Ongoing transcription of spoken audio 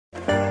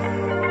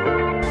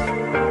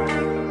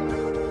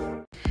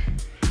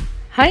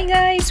Hi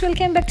guys,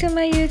 welcome back to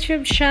my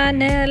YouTube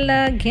channel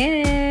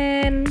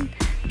again.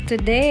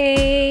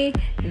 Today,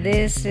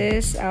 this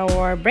is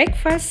our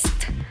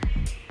breakfast.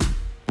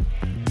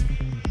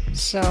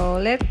 So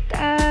let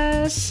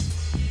us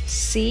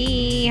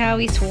see how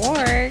it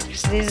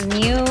works. This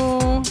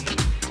new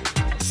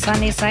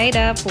sunny side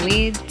up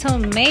with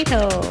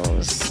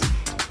tomatoes.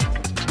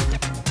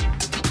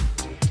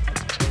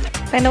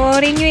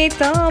 Panoorin nyo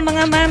ito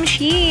mga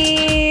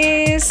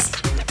mamshis!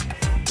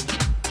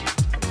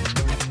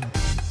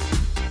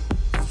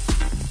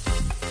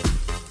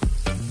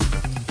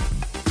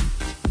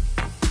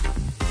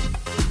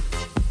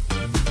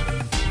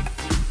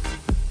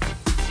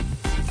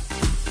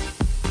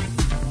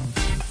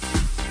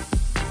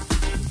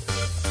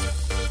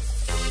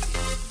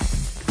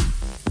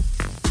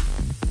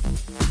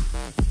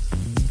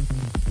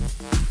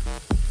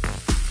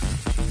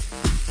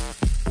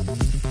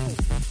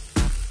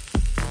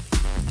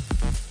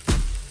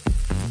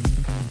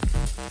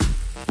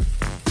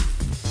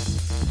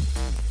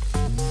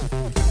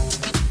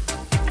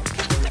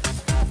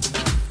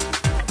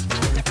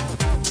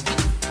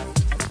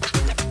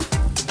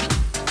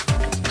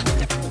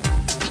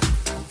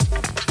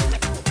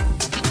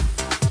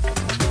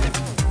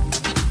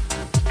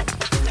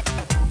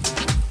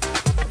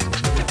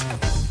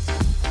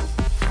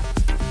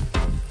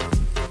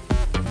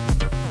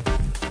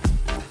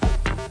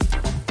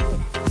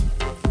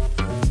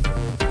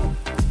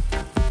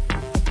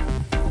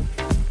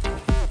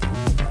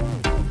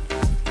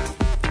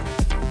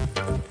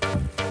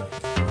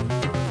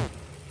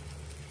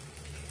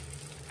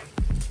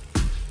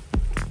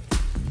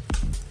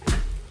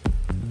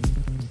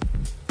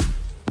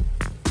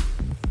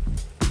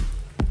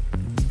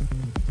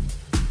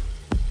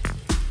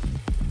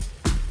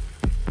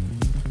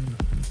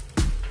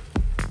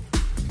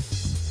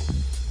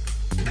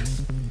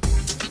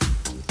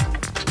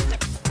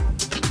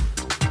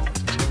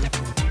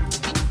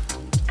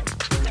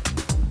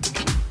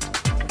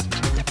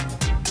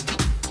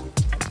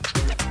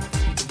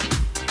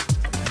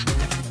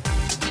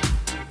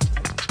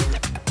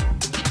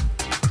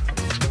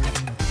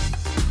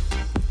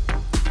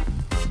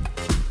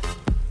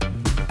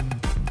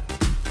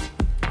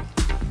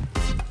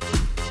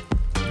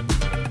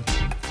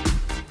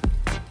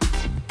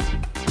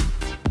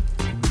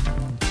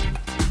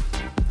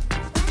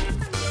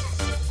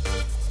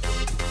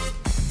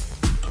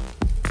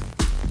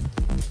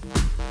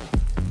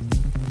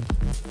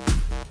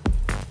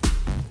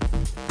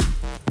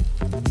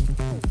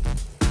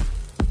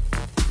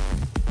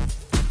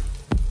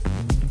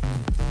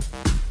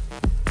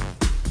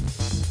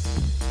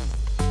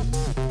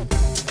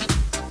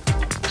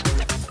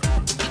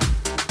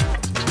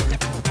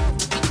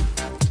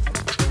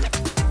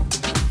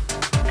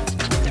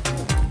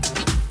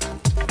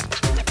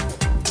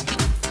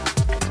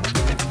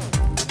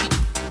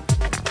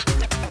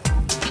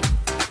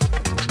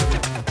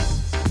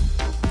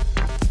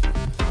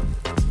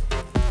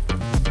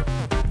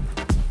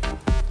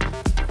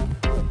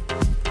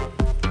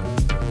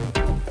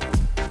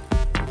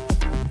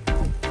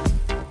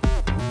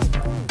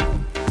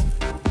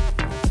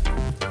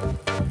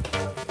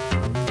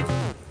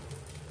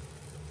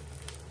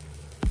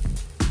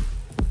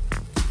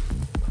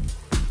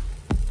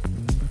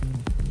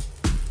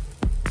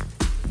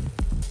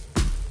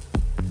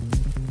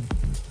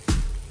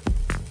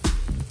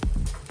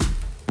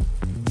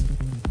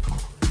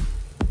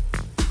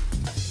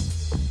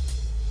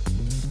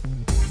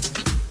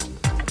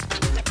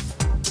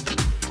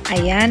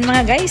 Ayan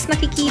mga guys,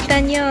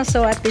 nakikita nyo.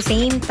 So at the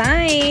same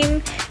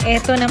time,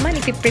 eto naman,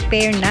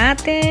 ipiprepare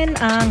natin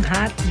ang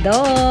hot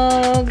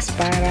dogs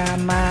para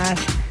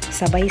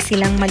sabay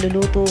silang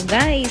maluluto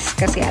guys.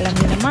 Kasi alam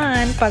nyo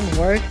naman, pag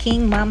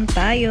working mom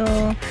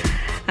tayo,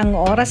 ang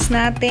oras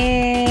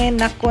natin,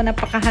 naku,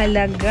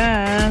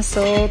 napakahalaga.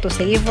 So to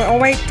save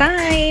our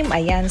time,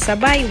 ayan,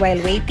 sabay while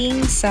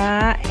waiting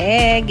sa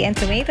egg and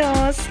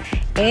tomatoes.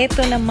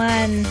 Ito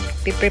naman,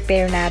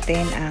 piprepare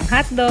natin ang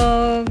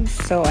hotdogs.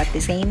 So, at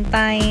the same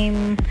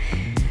time,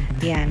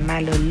 yan,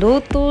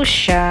 maluluto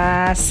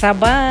siya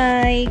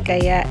sabay.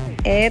 Kaya,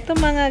 eto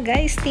mga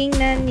guys,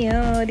 tingnan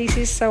nyo. This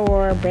is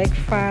our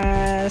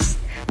breakfast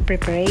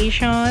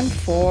preparation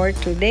for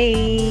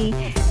today.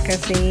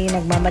 Kasi,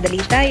 nagmamadali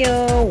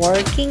tayo,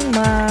 working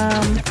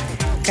mom.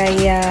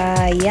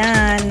 Kaya,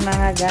 yan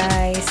mga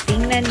guys,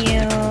 tingnan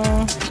nyo.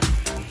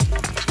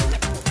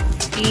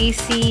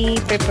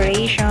 Easy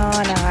preparation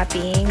ng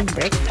ating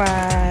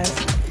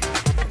breakfast.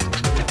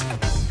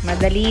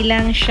 Madali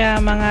lang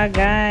siya mga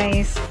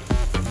guys.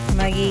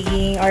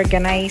 Magiging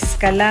organized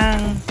ka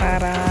lang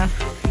para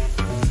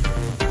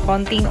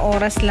konting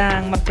oras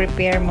lang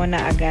mag-prepare mo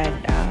na agad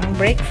ang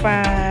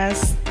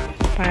breakfast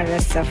para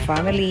sa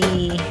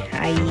family.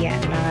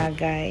 Ayan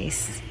mga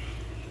guys.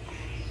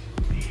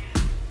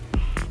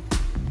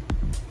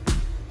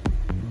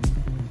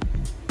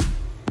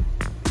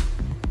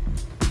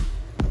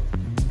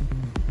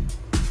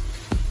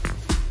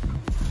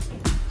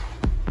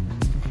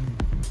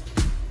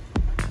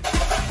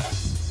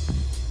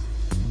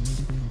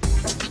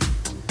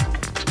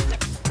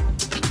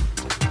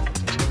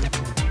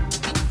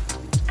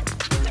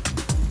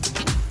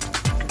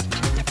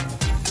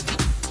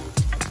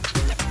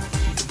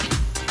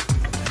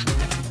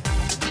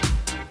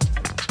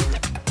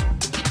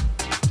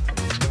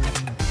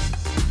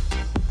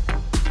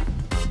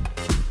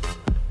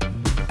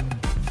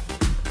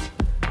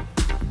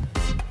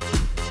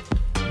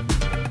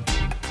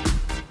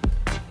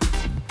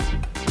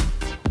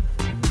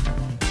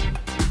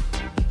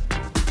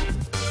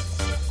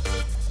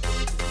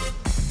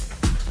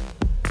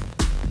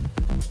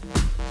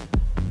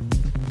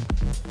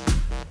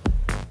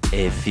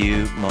 A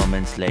few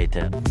moments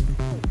later.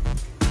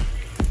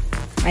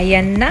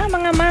 Ayan na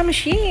mga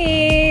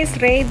mamshis,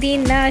 ready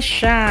na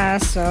siya.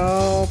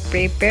 So,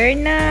 prepare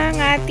na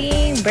ang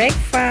ating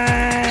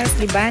breakfast.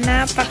 Diba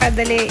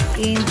napakadali,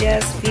 in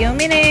just few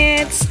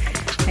minutes.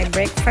 May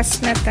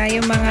breakfast na tayo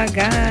mga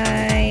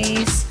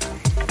guys.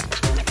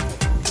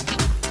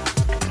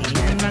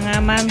 Ayan mga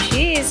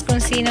mamshis, kung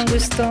sinong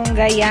gustong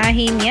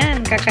gayahin yan,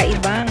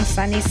 kakaibang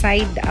sunny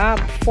side up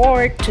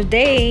for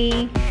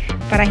today.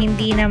 Para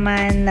hindi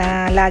naman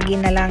lagi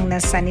na lang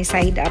na sunny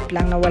side up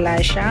lang na wala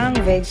siyang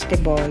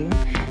vegetable.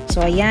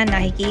 So, ayan,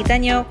 nakikita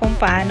nyo kung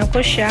paano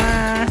ko siya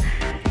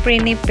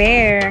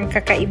prepare ang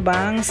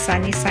kakaibang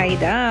sunny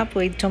side up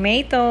with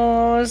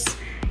tomatoes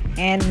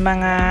and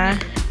mga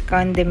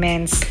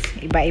condiments.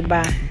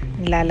 Iba-iba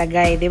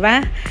nilalagay, di ba?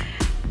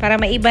 Para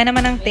maiba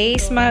naman ang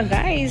taste mga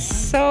guys.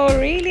 So,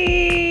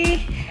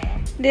 really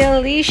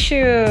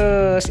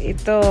delicious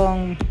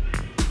itong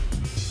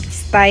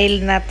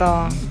style na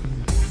to.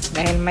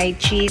 Dahil may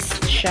cheese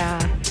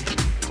siya.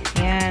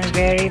 Ayan,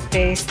 very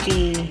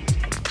tasty.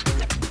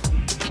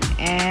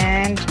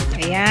 And,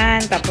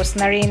 ayan, tapos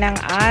na rin ang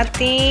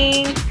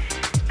ating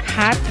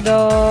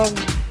hotdog.